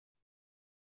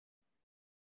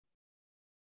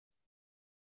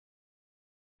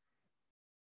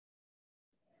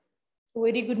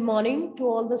Very good morning to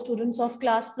all the students of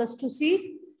class plus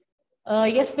 2C.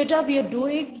 Yes, beta, we are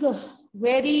doing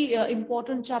very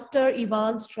important chapter,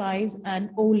 Evans, Tries, and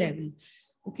O level.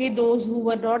 Okay, those who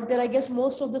were not there, I guess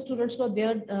most of the students were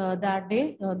there that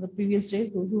day, the previous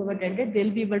days, those who have attended, they'll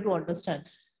be able to understand.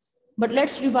 But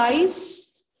let's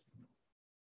revise.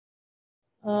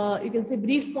 You can say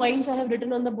brief points I have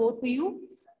written on the board for you.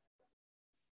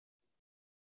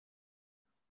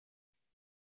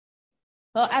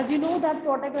 As you know, that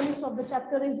protagonist of the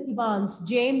chapter is Evans.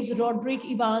 James Roderick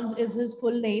Evans is his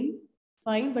full name.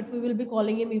 Fine, but we will be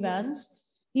calling him Evans.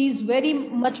 He's very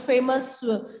much famous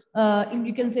in,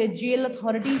 you can say, jail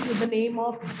authorities with the name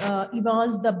of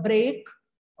Evans the Break,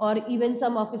 or even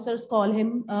some officers call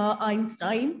him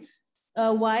Einstein.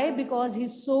 Why? Because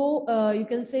he's so, you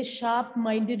can say,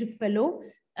 sharp-minded fellow.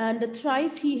 And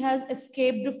thrice he has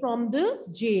escaped from the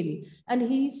jail, and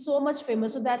he's so much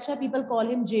famous. So that's why people call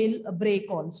him jail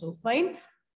break also. Fine.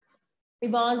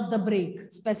 Evans the Break.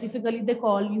 Specifically, they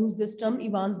use this term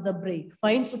Evans the Break.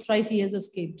 Fine. So thrice he has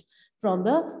escaped from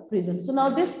the prison. So now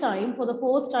this time, for the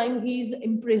fourth time, he's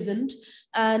imprisoned,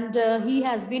 and he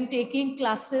has been taking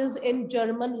classes in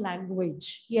German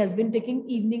language. He has been taking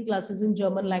evening classes in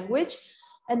German language.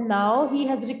 And now he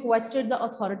has requested the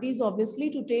authorities, obviously,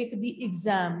 to take the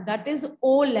exam. That is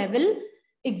O level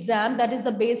exam. That is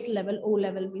the base level. O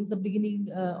level means the beginning,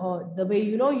 or the way,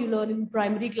 you know, you learn in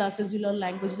primary classes, you learn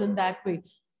languages in that way.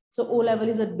 So O level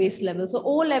is at base level. So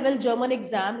O level German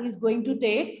exam he's going to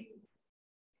take.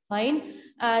 Fine.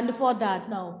 And for that,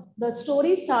 now the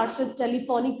story starts with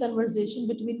telephonic conversation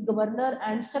between governor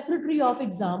and secretary of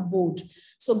exam board.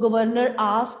 So governor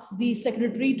asks the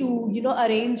secretary to, you know,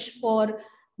 arrange for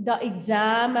the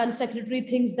exam, and secretary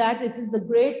thinks that it is the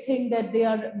great thing that they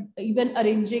are even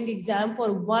arranging exam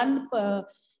for one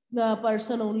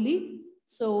person only.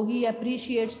 So he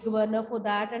appreciates governor for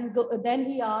that, and then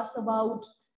he asks about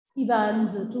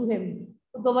Evans to him.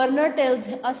 The governor tells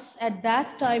us at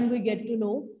that time, we get to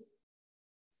know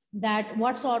that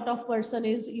what sort of person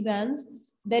is Evans.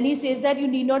 Then he says that you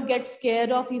need not get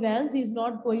scared of Evans. He's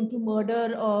not going to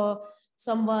murder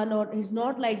someone, or he's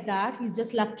not like that. He's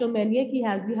just kleptomaniac. He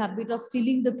has the habit of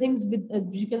stealing the things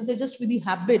with, you can say, just with the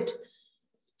habit.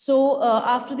 So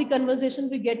after the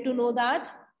conversation, we get to know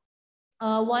that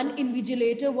one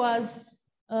invigilator was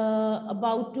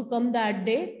about to come that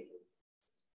day.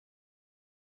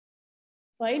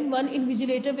 Fine, one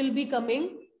invigilator will be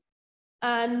coming.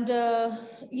 And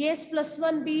yes, plus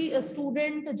 1B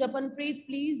student Japanpreet,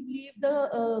 please leave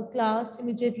the class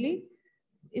immediately.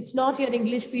 It's not your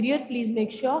English period. Please make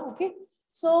sure. Okay.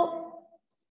 So,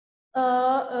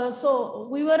 so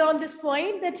we were on this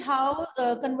point that how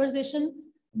conversation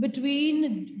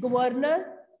between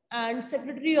governor and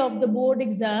secretary of the board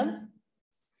exam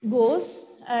goes,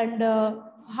 and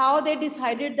how they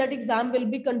decided that exam will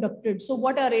be conducted. So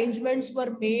what arrangements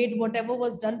were made, whatever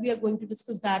was done, we are going to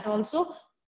discuss that also.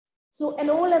 So an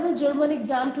O-level German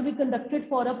exam to be conducted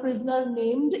for a prisoner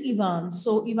named Evans.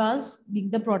 So Evans being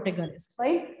the protagonist,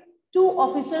 right? 2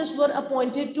 officers were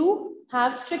appointed to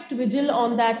have strict vigil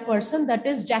on that person, that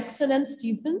is Jackson and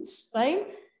Stephens, right?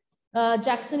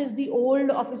 Jackson is the old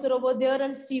officer over there,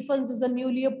 and Stephens is the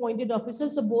newly appointed officer.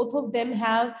 So both of them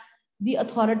have the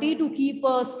authority to keep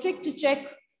a strict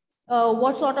check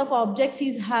what sort of objects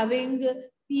he's having.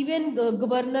 Even the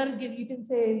governor, you can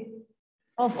say,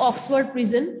 of Oxford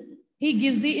prison, he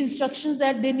gives the instructions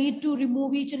that they need to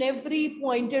remove each and every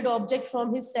pointed object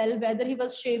from his cell, whether he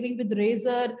was shaving with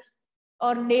razor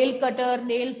or nail cutter,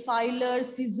 nail filer,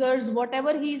 scissors,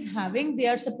 whatever he's having, they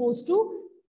are supposed to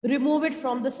remove it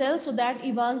from the cell so that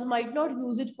Evans might not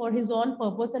use it for his own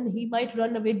purpose and he might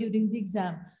run away during the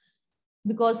exam.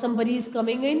 Because somebody is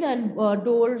coming in and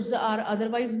doors are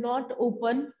otherwise not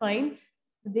open, fine,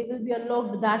 they will be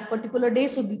unlocked that particular day.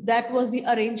 So that was the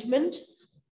arrangement.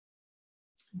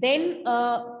 Then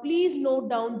please note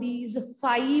down these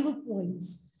 5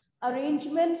 points.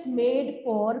 Arrangements made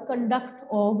for conduct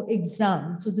of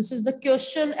exam. So this is the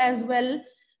question as well.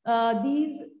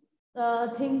 These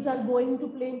things are going to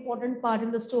play important part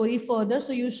in the story further.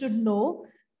 So you should know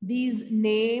these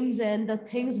names and the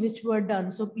things which were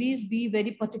done. So please be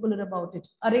very particular about it.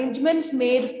 Arrangements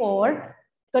made for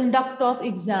conduct of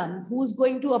exam. Who's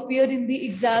going to appear in the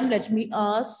exam? Let me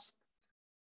ask.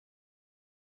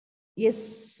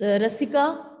 Yes,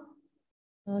 Rasika,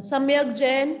 Samyak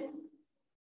Jain,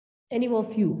 any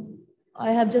of you?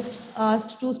 I have just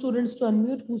asked 2 students to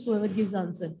unmute, whosoever gives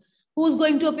answer. Who's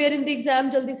going to appear in the exam?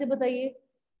 Jaldi se bataiye.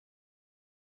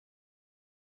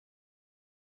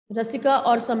 Rasika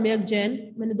और Samyak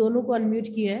Jain, मैंने दोनों को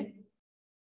unmute किया है.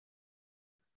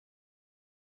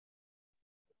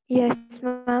 Yes,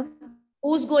 ma'am.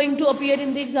 Who's going to appear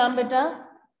in the exam, beta?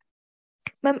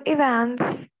 Ma'am,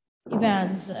 Evans.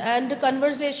 Evans. And the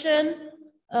conversation,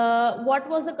 what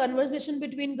was the conversation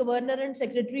between governor and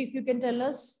secretary, if you can tell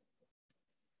us?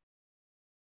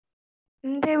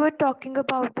 They were talking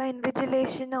about the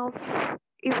invigilation of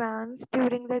Evans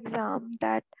during the exam,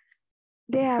 that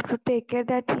they have to take care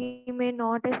that he may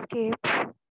not escape.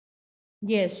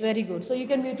 Yes, very good. So you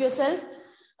can mute yourself.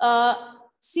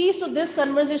 See, so this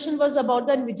conversation was about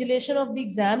the invigilation of the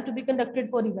exam to be conducted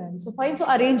for Evans. So fine, so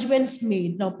arrangements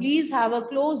made. Now please have a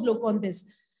close look on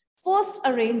this. First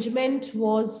arrangement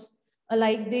was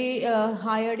like they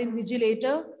hired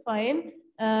invigilator, fine.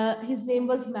 His name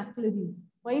was McCleary,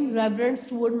 fine, Reverend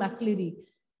Stuart McCleary.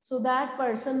 So that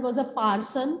person was a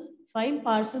parson, fine.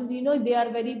 Parsons, you know, they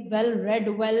are very well read,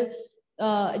 well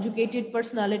educated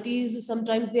personalities.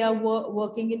 Sometimes they are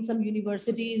working in some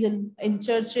universities and in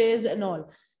churches and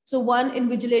all. So one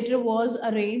invigilator was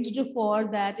arranged for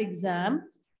that exam.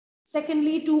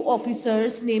 Secondly, two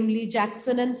officers, namely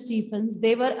Jackson and Stephens,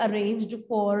 they were arranged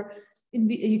for,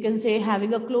 you can say,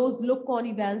 having a close look on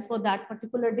Evans for that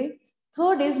particular day.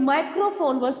 Third is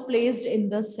microphone was placed in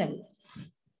the cell.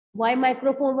 Why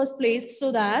microphone was placed?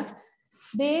 So that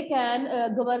they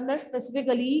can, governor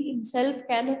specifically himself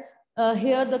can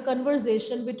hear the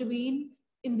conversation between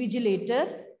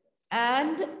invigilator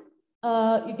and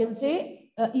you can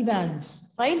say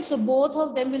Evans. Fine. So both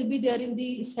of them will be there in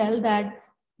the cell that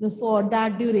for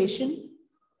that duration.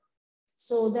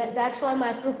 So that's why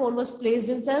microphone was placed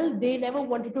in cell. They never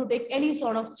wanted to take any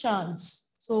sort of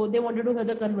chance. So they wanted to hear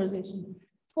the conversation.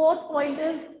 Fourth point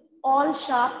is all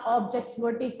sharp objects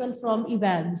were taken from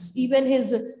Evans. Even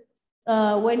his,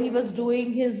 when he was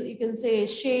doing his, you can say,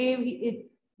 shave,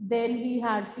 then he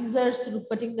had scissors to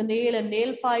cutting the nail and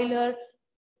nail filer,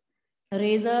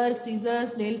 razor,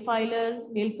 scissors, nail filer,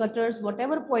 nail cutters,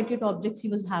 whatever pointed objects he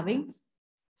was having,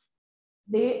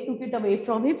 they took it away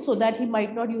from him so that he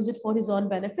might not use it for his own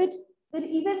benefit. Then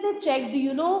even they checked,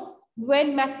 you know,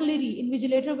 when McCleary,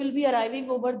 invigilator, will be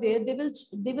arriving over there, they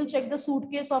will check the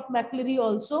suitcase of McCleary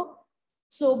also.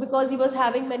 So because he was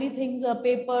having many things,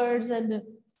 papers and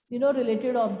you know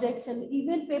related objects, and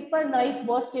even paper knife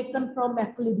was taken from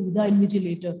McCleary, the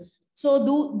invigilator.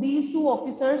 So these two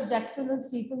officers, Jackson and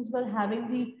Stephens, were having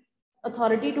the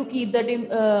authority to keep that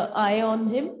eye on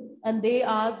him, and they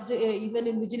asked even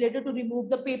invigilator to remove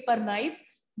the paper knife,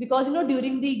 because you know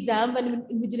during the exam when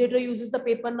invigilator uses the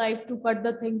paper knife to cut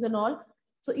the things and all,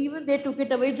 so even they took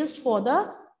it away just for the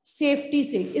safety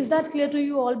sake. Is that clear to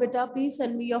you all, beta? Please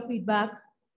send me your feedback.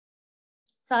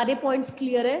 Sare points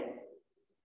clear hai?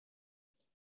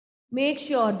 Make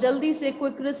sure jaldi say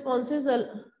quick responses.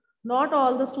 Not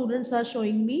all the students are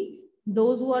showing me.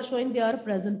 Those who are showing, they are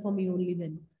present for me only.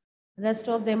 Then rest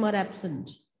of them are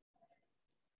absent.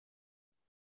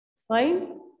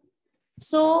 Fine.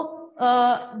 So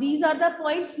these are the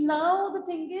points. Now the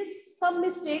thing is, some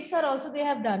mistakes are also they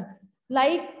have done.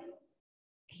 Like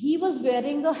he was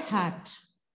wearing a hat.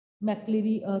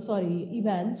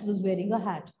 Evans was wearing a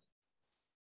hat.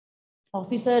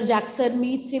 Officer Jackson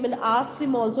meets him and asks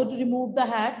him also to remove the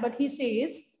hat, but he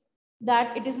says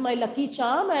that it is my lucky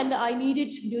charm and I need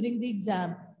it during the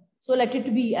exam. So let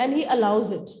it be, and he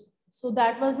allows it. So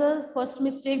that was the first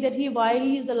mistake, that why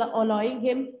he is allowing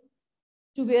him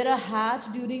to wear a hat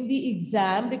during the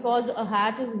exam, because a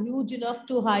hat is huge enough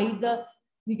to hide the,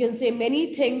 we can say,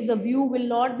 many things. The view will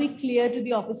not be clear to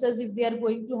the officers if they are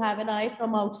going to have an eye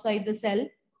from outside the cell.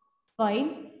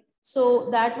 Fine. So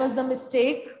that was the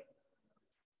mistake.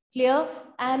 Clear.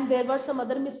 And there were some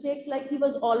other mistakes, like he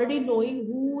was already knowing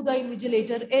who the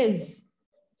invigilator is.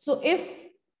 So if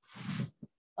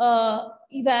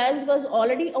Evans was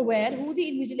already aware who the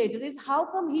invigilator is, how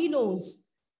come he knows?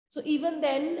 So even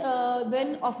then,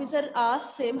 when officer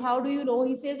asks him, how do you know?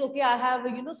 He says, okay, I have,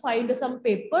 you know, signed some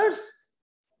papers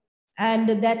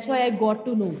and that's why I got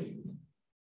to know.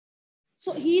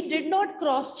 So he did not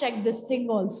cross check this thing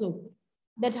also,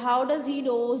 that how does he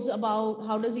know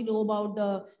about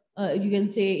the, you can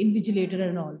say, invigilator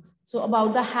and all. So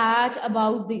about the hat,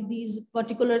 about these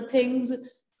particular things.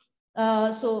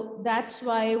 So that's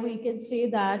why we can say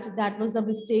that that was the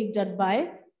mistake done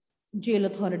by jail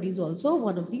authorities, also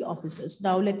one of the officers.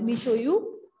 Now let me show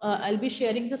you. I'll be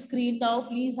sharing the screen now.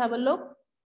 Please have a look.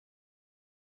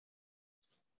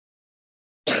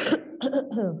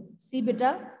 See,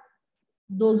 beta,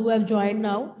 those who have joined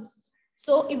now.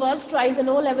 So Evans Tries an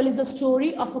O-Level is a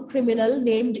story of a criminal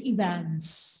named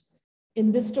Evans. In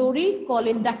this story,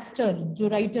 Colin Dexter, jo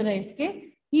writer hai iske,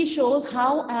 he shows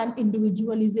how an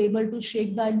individual is able to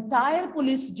shake the entire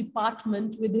police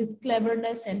department with his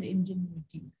cleverness and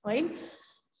ingenuity. Fine.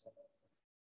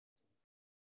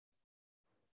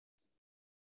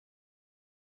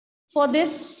 For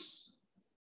this,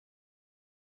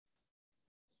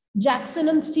 Jackson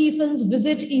and Stephens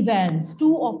visit Evans.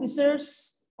 2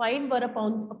 officers were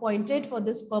appointed for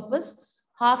this purpose.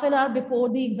 Half an hour before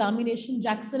the examination,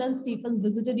 Jackson and Stephens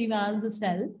visited Evans'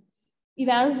 cell.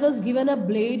 Evans was given a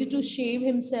blade to shave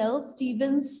himself.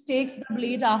 Stephens takes the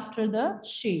blade after the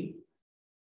shave.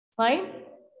 Fine.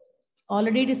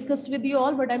 Already discussed with you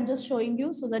all, but I'm just showing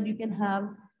you so that you can have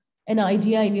an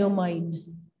idea in your mind.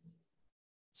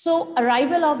 So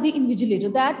arrival of the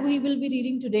invigilator, that we will be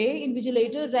reading today.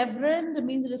 Invigilator, Reverend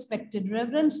means respected.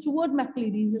 Reverend Stuart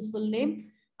McLeary is his full name.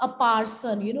 A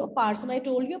parson, you know, parson, I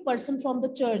told you, a person from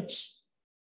the church.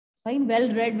 Fine,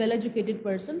 well-read, well-educated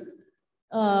person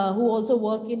who also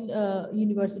work in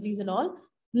universities and all.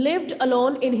 Lived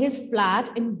alone in his flat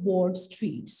in Ward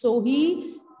Street. So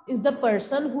he is the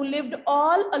person who lived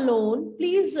all alone.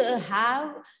 Please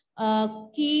have a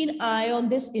keen eye on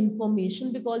this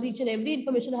information, because each and every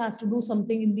information has to do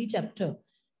something in the chapter.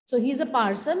 So he's a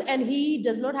parson and he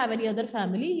does not have any other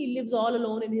family. He lives all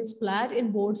alone in his flat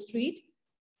in Ward Street.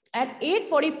 At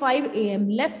 8:45 a.m.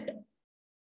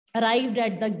 arrived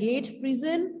at the gate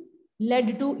prison,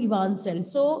 led to Evans' cell.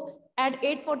 So at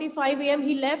 8:45 a.m.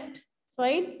 he left.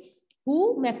 Fine.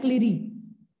 Who? McLeary,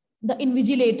 the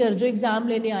invigilator, jo exam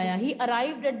lene aaya. He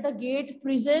arrived at the gate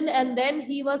prison and then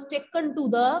he was taken to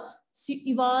the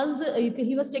Evans.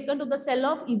 He was taken to the cell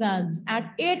of Evans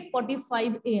at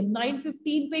 8:45 a.m.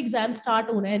 9:15 पे exam start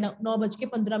होना है,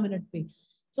 9:15 पे.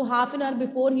 So half an hour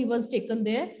before he was taken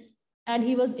there and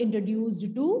he was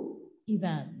introduced to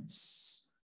Evans.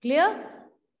 Clear?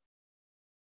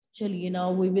 Chaliye,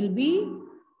 now we will be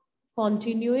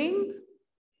continuing.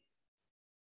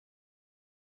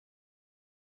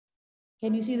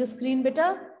 Can you see the screen better?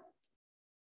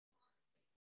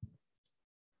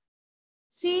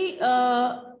 See,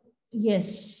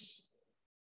 yes.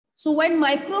 So when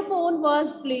microphone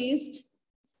was placed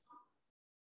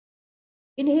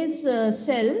in his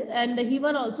cell, and he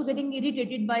was also getting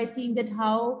irritated by seeing that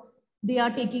how they are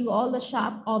taking all the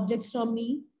sharp objects from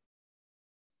me,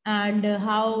 and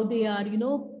how they are, you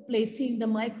know, placing the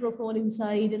microphone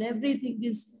inside, and everything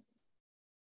is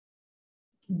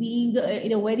being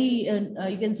in a very,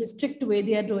 you can say, strict way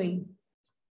they are doing.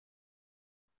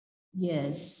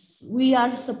 Yes, we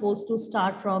are supposed to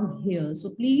start from here. So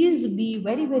please be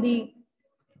very, very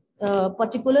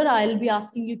particular. I'll be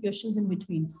asking you questions in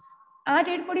between. At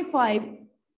 8:45,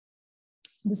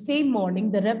 the same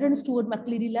morning, the Reverend Stuart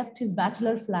McLeary left his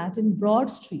bachelor flat in Broad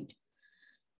Street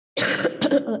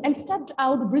and stepped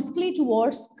out briskly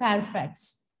towards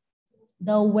Carfax.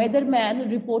 The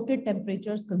weatherman reported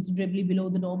temperatures considerably below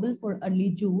the normal for early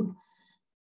June,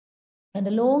 and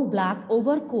a long black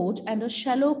overcoat and a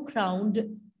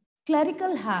shallow-crowned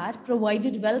clerical hat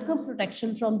provided welcome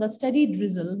protection from the steady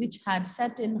drizzle which had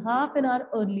set in half an hour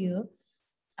earlier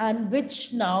and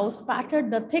which now spattered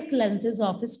the thick lenses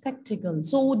of his spectacles.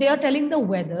 So they are telling the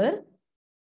weather.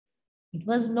 It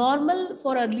was normal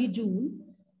for early June,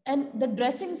 and the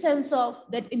dressing sense of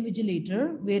that invigilator,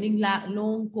 wearing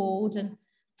long coat and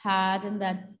hat, and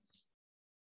that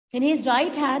in his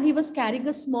right hand he was carrying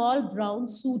a small brown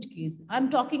suitcase. I'm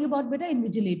talking about beta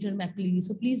invigilator McLeary,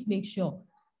 so please make sure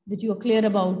that you are clear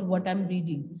about what I'm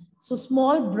reading. So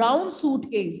small brown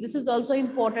suitcase. This is also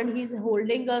important. He's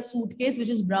holding a suitcase which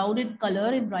is brown in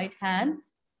color in right hand,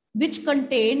 which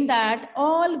contained that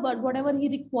all whatever he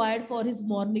required for his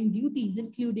morning duties,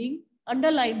 including,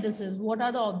 underline this is, what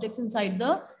are the objects inside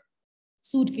the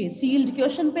suitcase? Sealed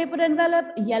question paper envelope,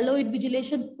 yellow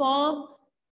invigilation form,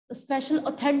 a special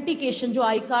authentication, jo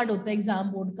I-card hota hai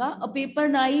exam board ka, a paper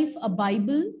knife, a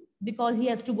Bible, because he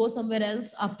has to go somewhere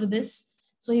else after this.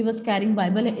 So he was carrying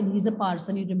Bible and he's a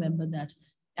parson, you remember that.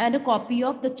 And a copy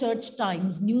of the Church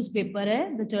Times newspaper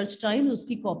hai, the Church Times,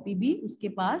 uski copy bhi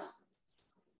uske paas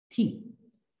thi.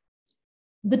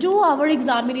 The 2-hour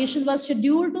examination was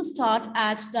scheduled to start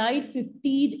at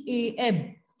 9:15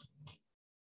 a.m.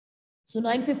 So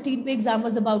 9:15 pe exam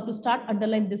was about to start,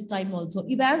 underline this time also.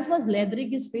 Evans was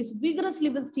lathering his face vigorously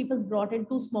when Stephens brought in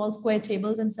 2 small square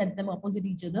tables and set them opposite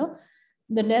each other.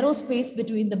 The narrow space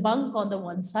between the bunk on the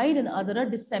one side and other a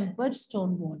distempered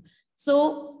stone wall.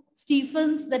 So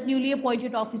Stephens, that newly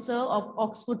appointed officer of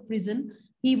Oxford prison,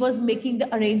 he was making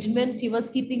the arrangements. He was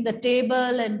keeping the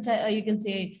table, and you can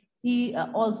say he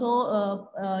also,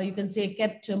 you can say,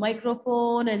 kept a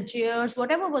microphone and chairs,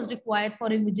 whatever was required for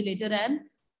invigilator and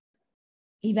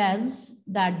Evans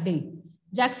that day.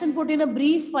 Jackson put in a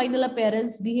brief final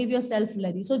appearance, behave yourself,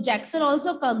 Larry. So Jackson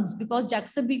also comes, because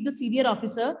Jackson being the senior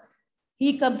officer,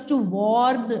 he comes to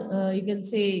warn, you can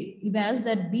say, Evans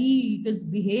that you can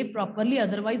behave properly,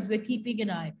 otherwise we're keeping an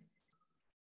eye.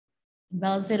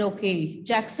 Evans said, okay.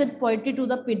 Jackson pointed to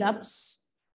the pinups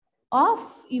of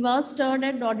Evans turned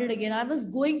and nodded again. I was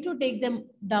going to take them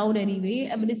down anyway.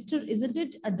 A minister, isn't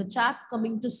it? And the chap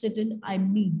coming to sit in, I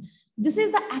mean. This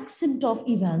is the accent of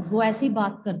Evans. वो ऐसे ही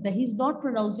बात करता है. He's not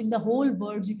pronouncing the whole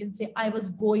words. You can say, I was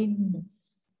going,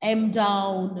 M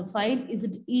down, fine. Is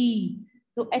it E?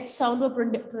 So H sound or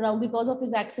pronoun because of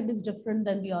his accent is different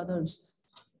than the others.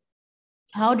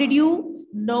 How did you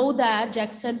know that?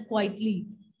 Jackson quietly.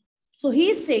 So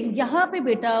he's saying, yahan pe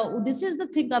beta, this is the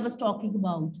thing I was talking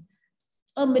about.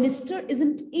 A minister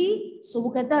isn't E. So वो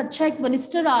कहता है अच्छा एक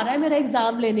minister आ रहा है मेरा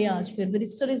exam लेने आज फिर.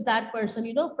 Minister is that person,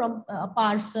 you know, from a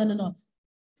parson and all.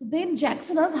 So then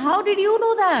Jackson asks, how did you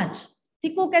know that?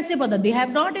 Tikko kaise pata? They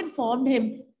have not informed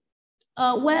him.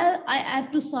 Well, I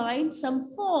had to sign some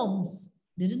forms,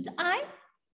 didn't I?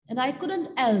 And I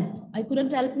couldn't help. I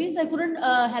couldn't help means I couldn't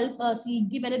help seeing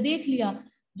कि मैंने देख लिया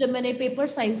जब मैंने paper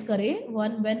signs करे.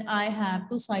 When I have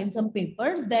to sign some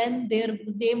papers, then their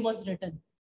name was written.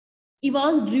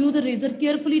 Evans drew the razor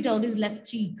carefully down his left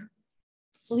cheek.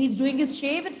 So he's doing his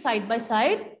shave it side by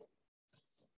side.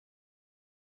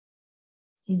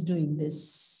 He's doing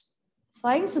this.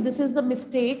 Fine. So this is the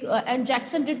mistake. And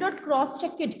Jackson did not cross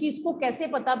check it कि इसको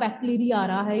कैसे पता bacteria आ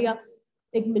रहा है या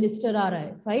एक minister आ रहा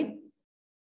है. Fine.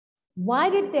 Why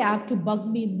did they have to bug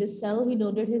me in this cell? He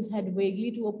nodded his head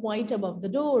vaguely to a point above the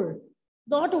door.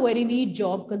 Not a very neat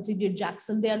job, considered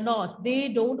Jackson. They are not. They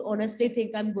don't honestly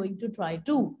think I'm going to try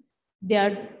to. They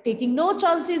are taking no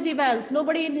chances, Evans.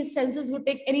 Nobody in his senses would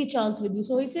take any chance with you.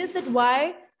 So he says that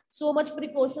why so much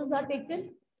precautions are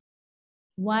taken,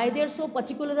 why they're so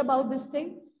particular about this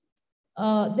thing.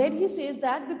 Then he says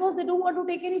that because they don't want to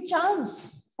take any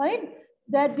chance. Fine.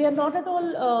 That they are not at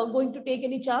all going to take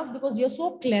any chance because you're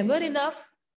so clever enough.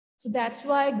 So that's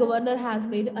why governor has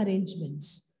made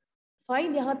arrangements.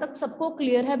 Fine. Yahan tak sabko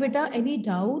clear hai beta. Any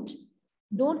doubt?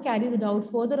 Don't carry the doubt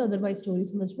further. Otherwise story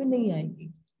samajh mein nahi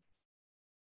aayegi.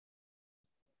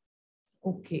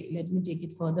 Okay, let me take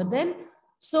it further then.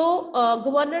 So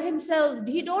governor himself,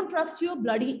 he don't trust you a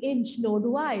bloody inch, nor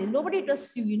do I. Nobody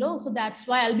trusts you, you know. So that's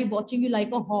why I'll be watching you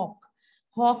like a hawk.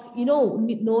 Hawk, you know,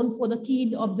 known for the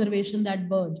keen observation, that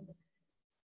bird.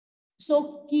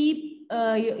 So he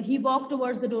walked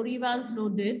towards the door. Evans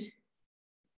nodded.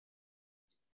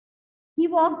 He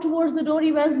walked towards the door.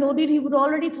 Evans nodded. He would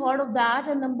already thought of that.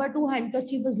 And number 2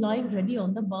 handkerchief was lying ready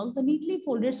on the bunk, a neatly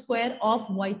folded square of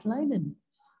white linen.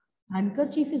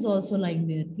 Handkerchief is also lying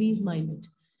there. Please mind it.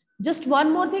 Just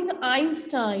one more thing.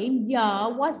 Einstein. Yeah,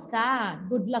 what's that?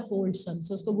 Good luck, old son.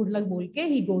 So usko good luck bolke,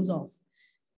 he goes off.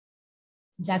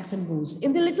 Jackson goes.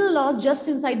 In the little lodge just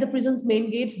inside the prison's main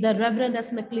gates, the Reverend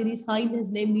S. McCleary signed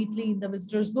his name neatly in the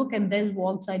visitor's book and then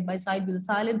walked side by side with a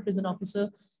silent prison officer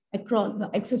across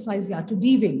the exercise yard to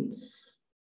D wing.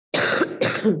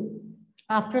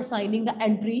 After signing the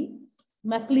entry,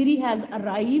 McCleary has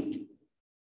arrived.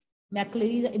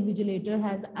 McCleary, the invigilator,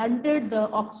 has entered the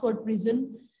Oxford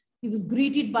prison. He was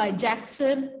greeted by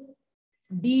Jackson.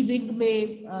 D wing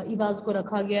में Evans को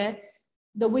रखा गया है.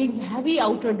 The wing's heavy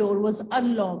outer door was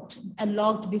unlocked and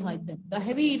locked behind them. The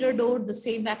heavy inner door, the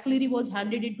same McCleary, was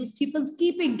handed into Stephen's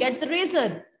keeping. Get the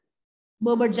razor,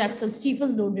 murmured Jackson.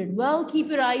 Stephen nodded. Well, keep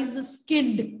your eyes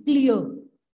skinned clear.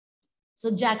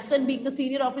 So Jackson, being the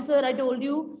senior officer, I told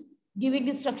you, giving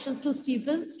instructions to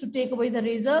Stephens to take away the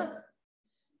razor.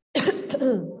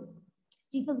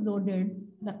 Stephens nodded.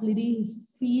 McCleary, his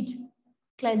feet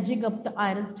clenching up the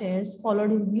iron stairs,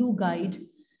 followed his new guide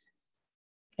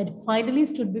and finally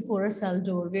stood before a cell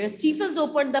door where Stephens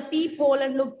opened the peephole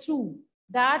and looked through.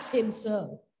 That's him,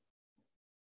 sir.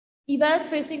 Evans,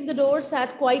 facing the door,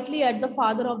 sat quietly at the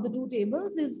farther of the two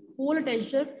tables, his whole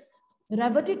attention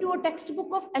riveted to a textbook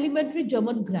of elementary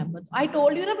German grammar. I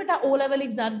told you, na beta, O-level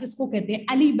exam kisko kehte hain?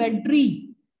 Elementary.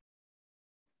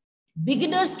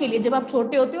 Beginners के लिए जब आप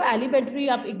छोटे होते हो elementary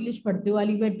आप English पढ़ते हो,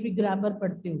 elementary grammar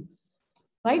पढ़ते हो,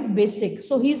 right? Basic.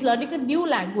 So he's learning a new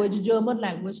language, German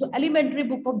language. So elementary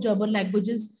book of German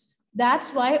languages.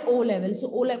 That's why O level. So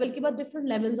O level के बाद different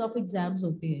levels of exams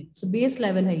होते हैं. So base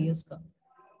level है ये उसका.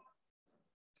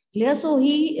 Clear? So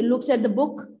he looks at the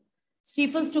book.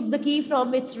 Stephens took the key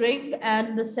from its ring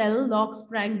and the cell lock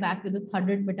sprang back with a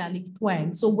thundered metallic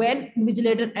twang. So when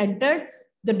invigilator entered,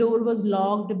 the door was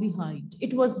locked behind.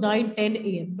 It was 9:10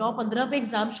 a.m. 9:15 पे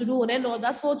exam शुरू होने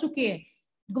 9:10 हो चुके हैं.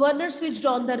 Governor switched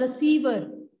on the receiver.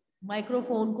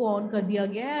 Microphone को on कर दिया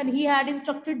गया and he had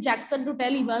instructed Jackson to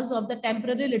tell Evans of the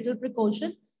temporary little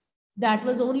precaution that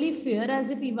was only fair,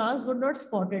 as if Evans were not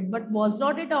spotted. But was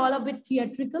not it all a bit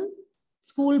theatrical?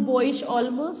 Schoolboyish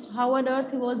almost. How on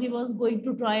earth was Evans going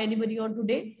to try anybody on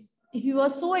today? If he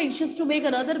was so anxious to make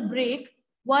another break,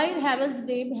 Why in heaven's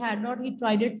name had not he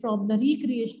tried it from the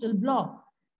recreational block?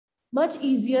 Much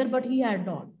easier, but he had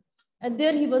not. And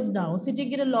there he was now,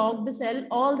 sitting in a locked cell,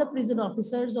 all the prison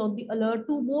officers on the alert,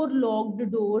 two more locked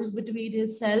doors between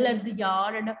his cell and the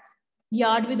yard, and a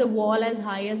yard with a wall as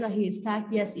high as a haystack.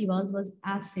 Yes, Evans was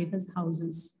as safe as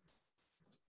houses.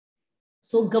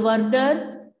 So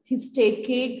governor, he's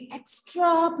taking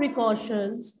extra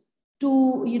precautions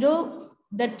to,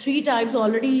 that 3 times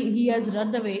already he has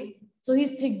run away. So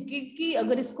he's thinking कि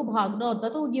अगर इसको भागना होता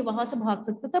तो ये वहां से भाग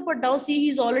सकता था. But now see,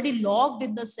 he's already locked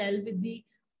in the cell with the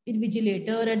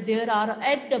invigilator, and there are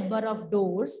n number of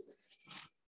doors.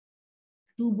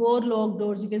 2 more locked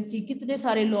doors. You can see कितने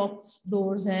सारे locked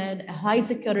doors हैं. High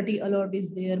security alert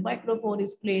is there. Microphone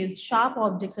is placed. Sharp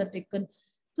objects are taken.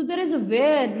 So there is a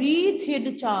very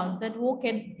thin chance that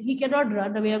he cannot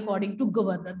run away according to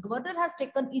governor. Governor has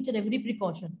taken each and every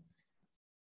precaution.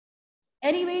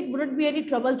 Anyway, it wouldn't be any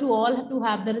trouble to all to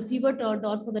have the receiver turned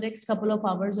on for the next couple of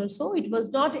hours or so. It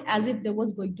was not as if there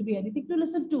was going to be anything to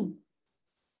listen to.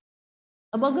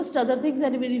 Amongst other things,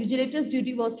 an invigilator's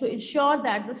duty was to ensure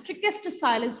that the strictest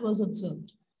silence was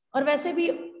observed. Or वैसे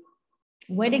भी,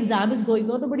 when exam is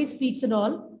going on, nobody speaks and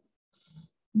all.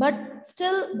 But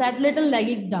still, that little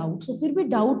lagging doubt. So फिर भी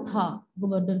doubt था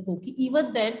governor को कि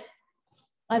even then,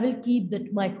 I will keep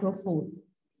that microphone.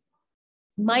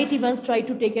 Might even try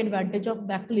to take advantage of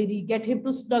McLeary, get him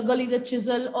to snuggle in a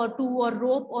chisel or two, or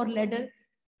rope or ladder.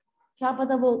 क्या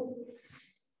पता वो,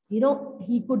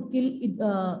 he could kill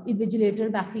invigilator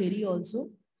McLeary also.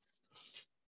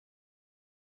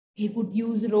 He could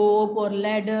use rope or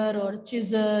ladder or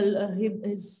chisel.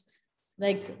 His,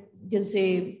 like you can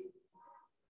say,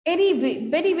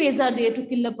 many ways are there to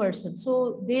kill a person.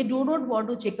 So they do not want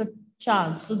to take a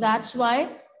chance. So that's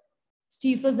why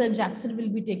Stephens and Jackson will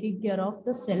be taking care of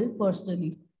the cell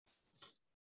personally.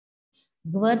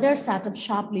 Governor sat up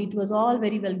sharply. It was all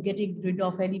very well getting rid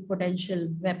of any potential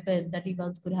weapon that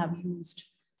Evans could have used.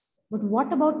 But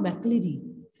what about McLeary?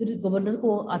 फिर governor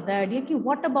को आता है idea कि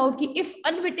what about कि if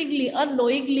unwittingly,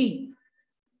 unknowingly,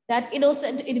 that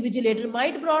innocent invigilator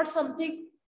might brought something,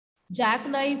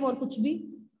 jackknife or कुछ भी,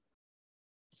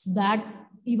 so that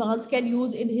Evans can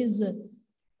use in his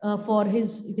for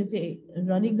his, you can say,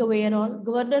 running away and all.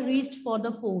 Governor reached for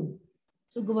the phone.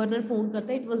 So governor phone करता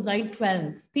है. It was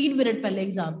 9:12, 3 minutes पहले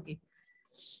exam के.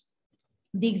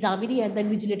 The examinee and the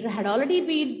invigilator had already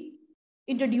been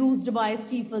introduced by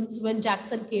Stephens when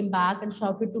Jackson came back and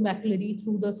shouted to McLeary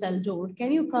through the cell door,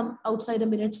 "Can you come outside a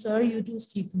minute, sir? You too,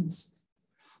 Stephens."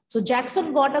 So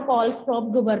Jackson got a call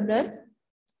from governor.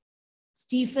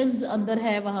 Stephens अंदर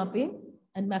है वहाँ पे,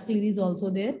 and McLeary is also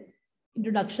there.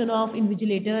 Introduction of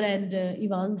invigilator and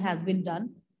Evans has been done.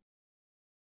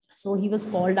 So he was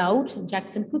called out.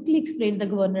 Jackson quickly explained the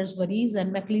governor's worries,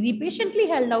 and McLeary patiently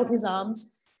held out his arms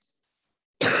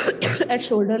at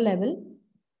shoulder level.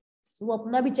 So वो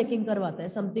अपना भी checking करवाता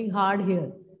है, something hard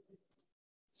here.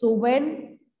 So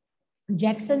when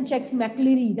Jackson checks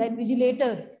McLeary, the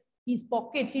invigilator, his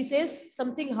pockets, he says,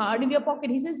 "Something hard in your pocket."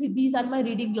 He says, "These are my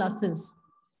reading glasses."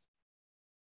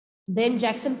 Then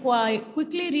Jackson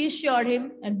quickly reassured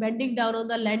him, and bending down on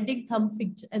the landing thumb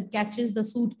and catches the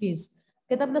suitcase.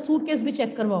 कहता अपना suitcase भी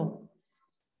check करवाओ.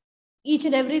 Each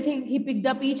and everything he picked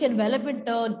up, each envelope in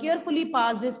turn, carefully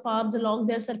passed his palms along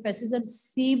their surfaces and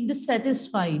seemed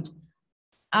satisfied.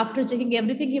 After checking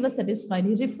everything, he was satisfied.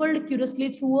 He riffled curiously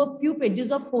through a few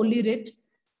pages of Holy Writ,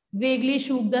 vaguely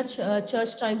shook the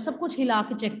church Times. सब कुछ हिला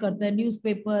के check करता है,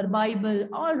 newspaper, Bible,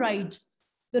 all right.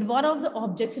 But one of the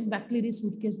objects in McLeary's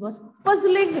suitcase was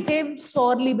puzzling him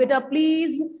sorely. Beta,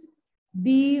 please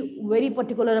be very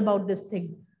particular about this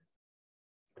thing.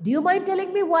 Do you mind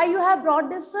telling me why you have brought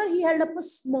this, sir? He held up a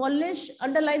smallish,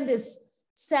 underline this,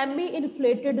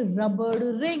 semi-inflated rubber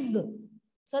ring,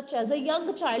 such as a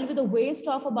young child with a waist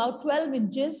of about 12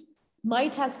 inches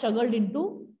might have struggled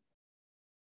into.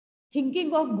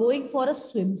 Thinking of going for a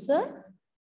swim, sir?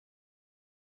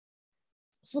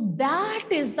 So that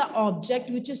is the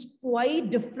object which is quite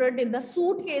different in the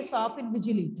suitcase of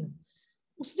invigilator.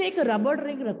 उसने एक rubber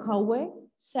ring रखा हुआ है,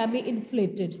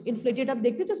 semi-inflated. Inflated आप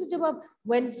देखते हो जैसे जब आप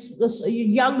when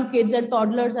young kids and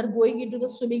toddlers are going into the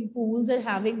swimming pools and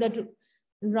having that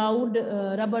round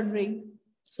rubber ring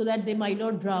so that they might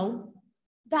not drown.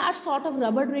 That sort of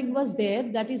rubber ring was there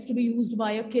that is to be used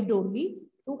by a kid only.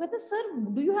 तो कहते sir,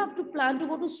 do you have to plan to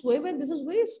go to swim? And this is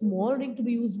very small ring to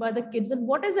be used by the kids. And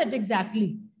what is it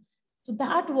exactly? So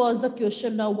that was the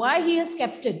question. Now, why he has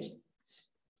kept it?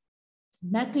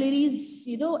 McLeary's,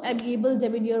 amiable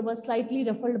demeanor was slightly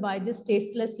ruffled by this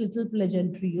tasteless little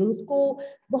pleasantry. और उसको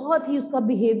बहुत ही उसका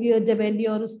behavior,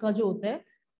 demeanor, उसका जो होता है,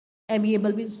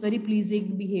 amiable means very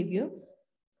pleasing behavior.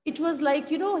 it was like,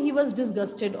 he was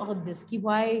disgusted on this, ki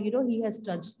why, he has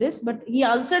touched this, but he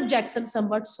answered Jackson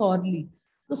somewhat sorely.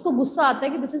 Usko gussa aata hai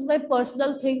ki this is my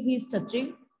personal thing he is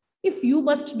touching. If you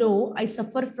must know, I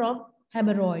suffer from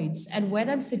hemorrhoids, and when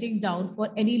I'm sitting down for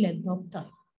any length of time,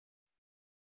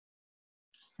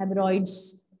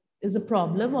 hemorrhoids is a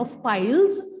problem of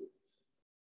piles.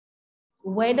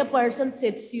 When a person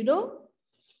sits,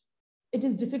 it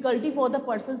is difficulty for the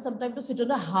person sometimes to sit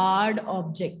on a hard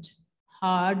object,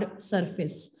 hard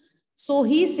surface. So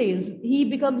he says he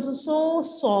becomes so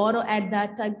sore at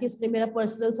that time कि इसने मेरा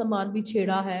personal सामान भी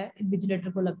छेड़ा है.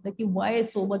 Invigilator को लगता है कि why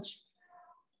so much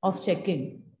of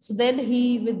checking. So then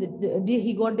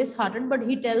he got disheartened, but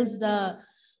he tells the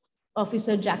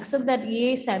officer Jackson that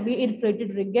ये semi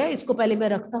inflated ring है, इसको पहले मैं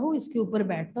रखता हूँ, इसके ऊपर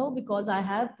बैठता हूँ because I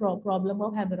have problem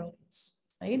of hemorrhoids,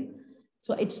 right?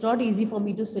 So it's not easy for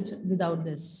me to sit without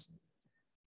this.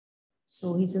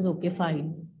 So he says, okay,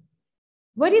 fine.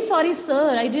 Very sorry,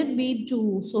 sir. I didn't mean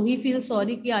to. So he feels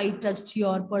sorry that I touched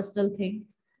your personal thing.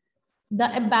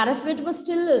 The embarrassment was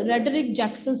still rendering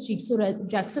Jackson's cheek. So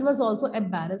Jackson was also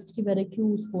embarrassed कि मैंने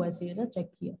क्यों उसको ऐसे ना check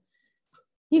किया.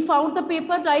 He found the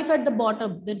paper knife at the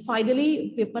bottom. Then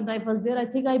finally, paper knife was there. I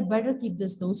think I better keep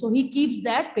this though. So he keeps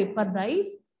that paper knife.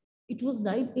 It was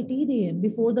 9:18 a.m.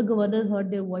 before the governor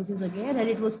heard their voices again, and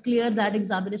it was clear that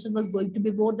examination was going to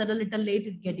be more than a little late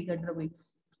in getting underway.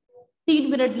 3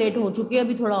 minutes late हो चुके हैं,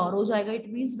 अभी थोड़ा और हो जाएगा.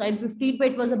 It means 9:15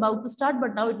 पे it was about to start,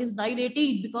 but now it is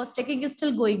 9:18 because checking is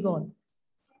still going on.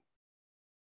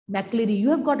 McCleary, you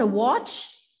have got a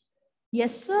watch?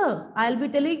 Yes, sir. I'll be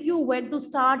telling you when to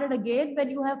start and again when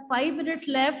you have 5 minutes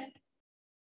left.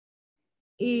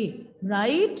 A,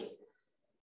 right?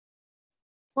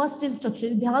 First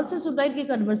instruction. ध्यान से सुनना इनकी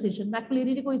conversation.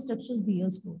 McCleary ने कोई instructions दिए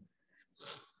उसको.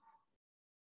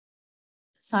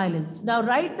 Silence. Now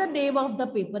write the name of the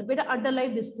paper. Beta,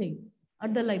 underline this thing.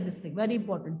 Underline this thing. Very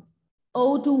important.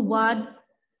 021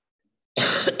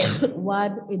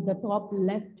 1 in the top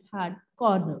left hand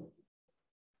corner.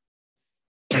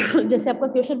 जैसे आपका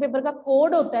क्वेश्चन पेपर का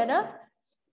कोड होता है ना,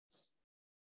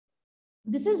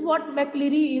 this is what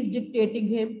McCleary is dictating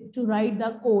him to write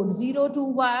the code.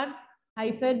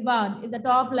 021-1 in the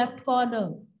top left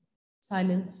corner.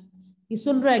 Silence. He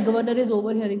सुन रहा है. Governor is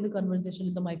overhearing the conversation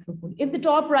in the microphone. In the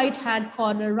top right hand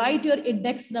corner, write your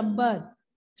index number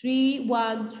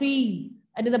 313,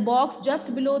 and in the box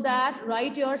just below that,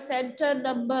 write your center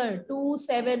number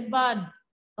 271.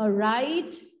 All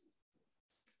right.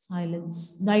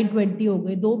 Silence. 9:20 हो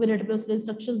गए. 2 minute में उसने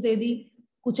instructions दे दी.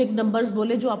 कुछ एक numbers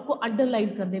बोले जो आपको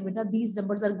underline करने बेटा. These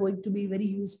numbers are going to be very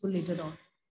useful later on.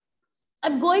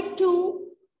 I'm going to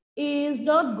is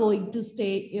not going to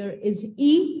stay here is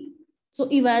E. So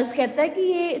Evans कहता है कि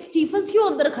ये स्टीफन्स क्यों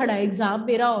अंदर खड़ा है, एग्जाम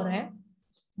मेरा हो रहा है.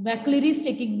 McCleary is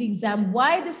taking the exam.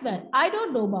 Why this man? I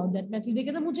don't know about that. McCleary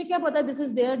कहता मुझे क्या पता, this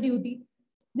is their duty.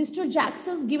 Mr.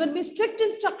 Jackson's given me strict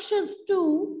instructions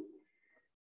to.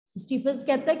 Stephens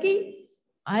कहता है कि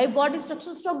I got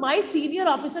instructions from my senior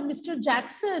officer, Mr.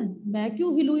 Jackson. मैं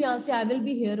क्यों हिलूं यहाँ से? I will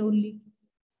be here only.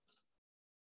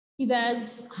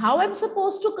 Evans, how I'm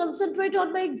supposed to concentrate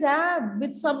on my exam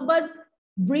with someone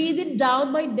breathing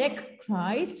down my neck?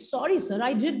 Christ, sorry sir,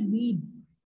 I didn't mean.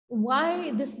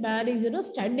 Why this man is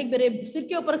standing मेरे सिर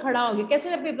के ऊपर खड़ा हो गया, कैसे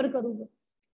मैं paper करूँगा?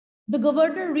 The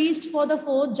governor reached for the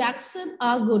phone. Jackson,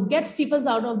 good. Get Stephens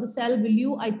out of the cell, will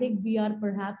you? I think we are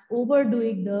perhaps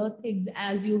overdoing the things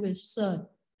as you wish, sir.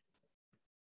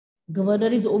 Governor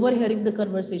is overhearing the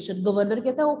conversation. Governor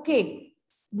कहता है, okay,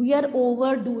 we are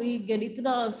overdoing and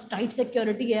इतना tight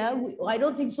security है. I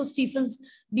don't think so. Stephens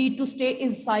need to stay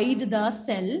inside the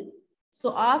cell.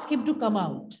 So ask him to come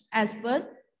out. As per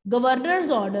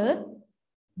governor's order,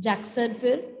 Jackson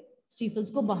फिर Stephens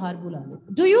को बाहर बुला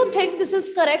लेते. Do you think this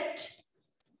is correct?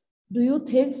 Do you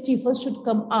think Stephens should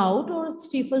come out or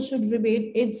Stephens should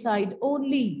remain inside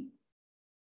only?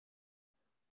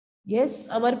 Yes,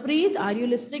 Amarpreet, are you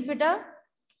listening, beta?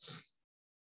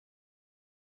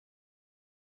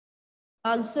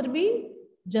 Answer me,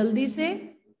 jaldi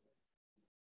se.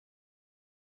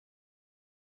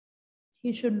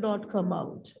 He should not come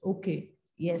out. Okay.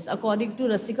 Yes, according to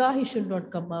Rasika, he should not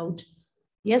come out.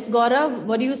 Yes, Gaurav,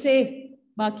 what do you say?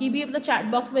 बाकी भी अपना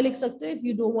chat box में लिख सकते हो if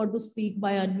you don't want to speak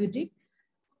by unmuting.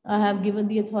 I have given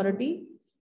the authority.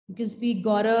 You can speak.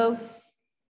 Gaurav,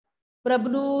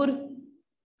 Prabnoor,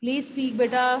 please speak,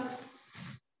 beta.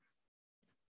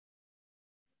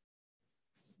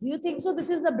 Do you think so?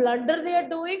 This is the blunder they are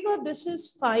doing, or this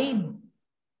is fine?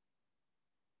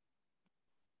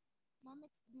 Mom,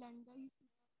 it's blunder.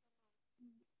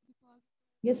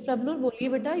 Yes, Prabnoor, बोलिए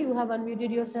बेटा. You have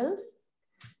unmuted yourself.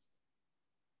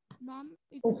 Mom,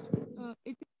 Oh.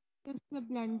 it just a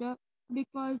blunder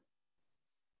because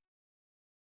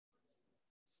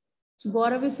So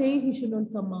Gaurav is saying he should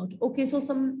not come out. Okay, so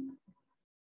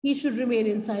he should remain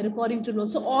inside according to law.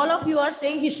 So all of you are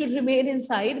saying he should remain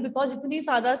inside because itni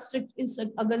sada strict is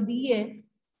agar di hai,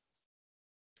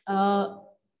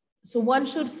 so one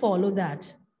should follow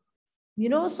that. You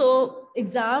know, so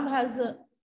exam has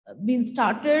been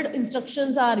started,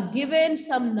 instructions are given,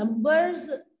 some numbers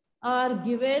are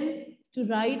given to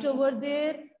write over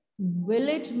there. Will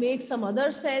it make some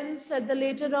other sense at the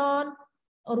later on,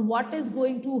 or what is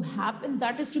going to happen?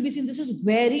 That is to be seen. This is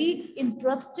very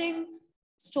interesting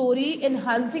story,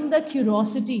 enhancing the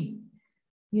curiosity,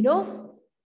 you know.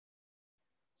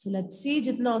 So let's see,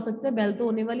 jitna ho sakta hai, bell to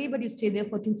hone wali, but you stay there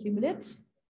for 2-3 minutes.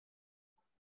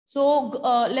 So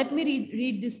let me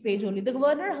read this page only. The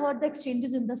governor heard the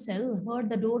exchanges in the cell,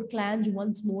 heard the door clange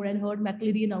once more, and heard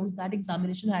McCleary announce that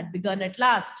examination had begun at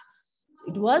last.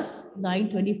 So it was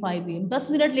 9:25 a.m.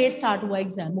 10 minutes late start hua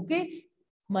exam, okay?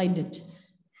 Mind it.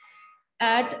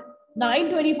 At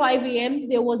 9:25 a.m.,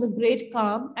 there was a great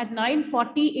calm. At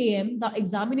 9:40 a.m., the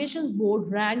examinations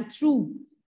board rang through.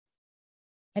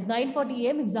 At 9:40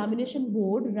 a.m., examination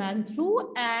board ran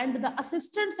through, and the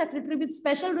assistant secretary with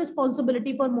special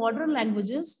responsibility for modern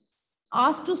languages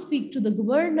asked to speak to the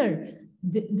governor.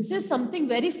 This is something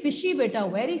very fishy, beta,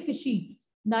 very fishy.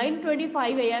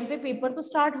 9:25 a.m. पे paper तो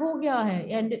start हो गया है,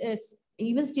 and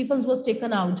even Stephens was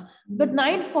taken out. But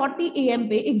 9:40 a.m.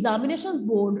 पे examinations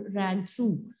board ran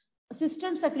through.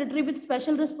 Assistant secretary with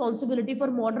special responsibility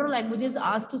for modern languages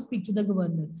asked to speak to the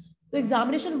governor. तो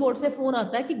examination board से phone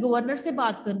आता है कि गवर्नर से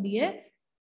बात करनी है.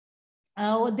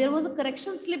 There was a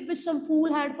correction slip which some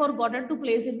fool had forgotten to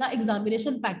place in the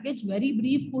examination package. Very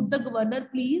brief. Put the governor,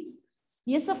 please.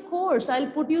 Yes, of course.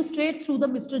 I'll put you straight through the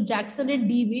Mr. Jackson and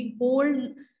D wing.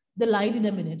 Hold the line in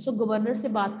a minute. So governor से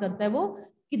बात करता है वो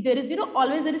कि there is, you know,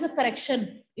 always there is a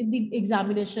correction in the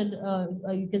examination.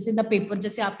 You can say in the paper,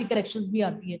 जैसे आपकी corrections भी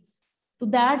आती है. So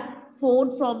that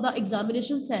phone from the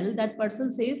examination cell, that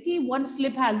person says कि one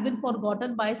slip has been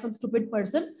forgotten by some stupid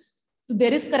person. So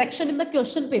there is correction in the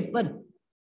question paper.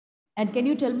 And can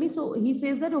you tell me? So he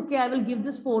says that, okay, I will give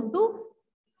this phone to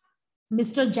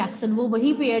Mr. Jackson. वो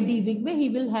वहीं पे है D wing में. He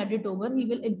will hand it over. He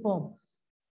will inform.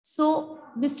 So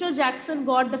Mr. Jackson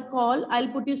got the call. I'll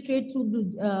put you straight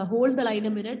through. Hold the line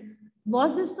a minute.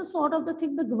 Was this the sort of the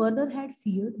thing the governor had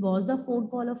feared? Was the phone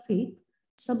call a fake?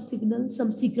 Some signal,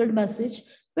 some secret message,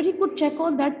 but he could check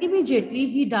on that immediately.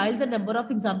 He dialed the number of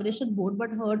examination board,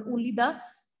 but heard only the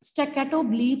staccato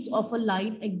bleeps of a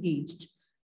line engaged.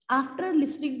 After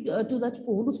listening to that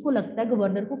phone, उसको लगता है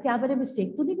governor को क्या मैंने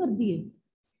mistake तो नहीं कर दी है.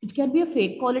 It can be a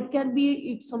fake call, it can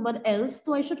be someone else,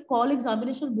 so I should call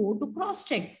examination board to cross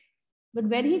check. But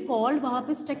when he called, वहाँ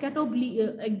पे staccato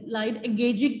line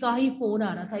engaging का ही phone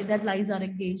आ रहा था. That lines are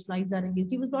engaged, lines are engaged.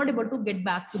 He was not able to get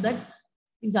back to that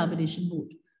examination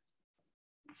board.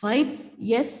 Fine.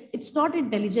 Yes, it's not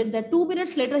intelligent that 2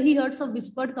 minutes later he heard some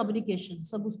whispered communication.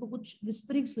 सब उसको कुछ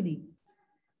whispering सुनी.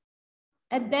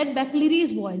 And then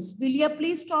McCleary's voice. Will you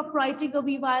please stop writing a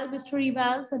wee while, Mr.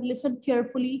 Evans, and listen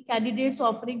carefully? Candidates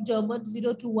offering German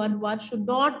 0211 should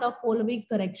not the following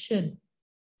correction.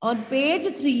 On page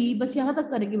 3, बस यहाँ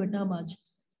तक करेंगे बेटा हम आज.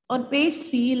 On page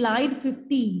 3, line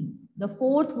 15, the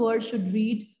fourth word should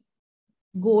read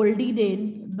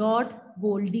Goldinen, not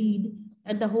Goldine,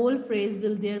 and the whole phrase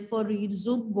will therefore read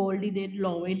Zum Goldinen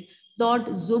Loin,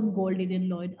 not Zum Goldinen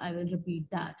Loin. I will repeat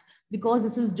that because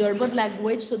this is German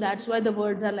language, so that's why the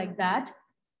words are like that.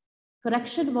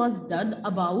 Correction was done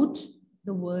about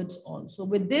the words also.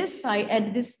 With this, I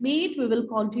end this meet. We will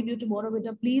continue tomorrow.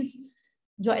 Beta, please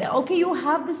join. Okay, you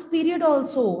have this period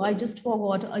also. I just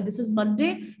forgot. This is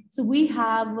Monday, so we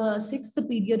have sixth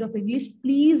period of English.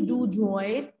 Please do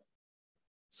join,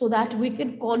 so that we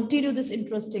can continue this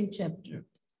interesting chapter.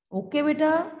 Okay,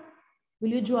 beta? Will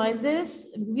you join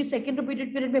this? Because second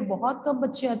repeated period में बहुत कम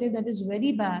बच्चे आते हैं. That is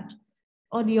very bad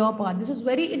on your part. This is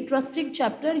very interesting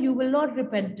chapter. You will not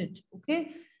repent it.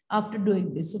 Okay? After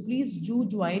doing this. So please do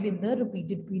join in the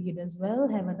repeated period as well.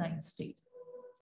 Have a nice day.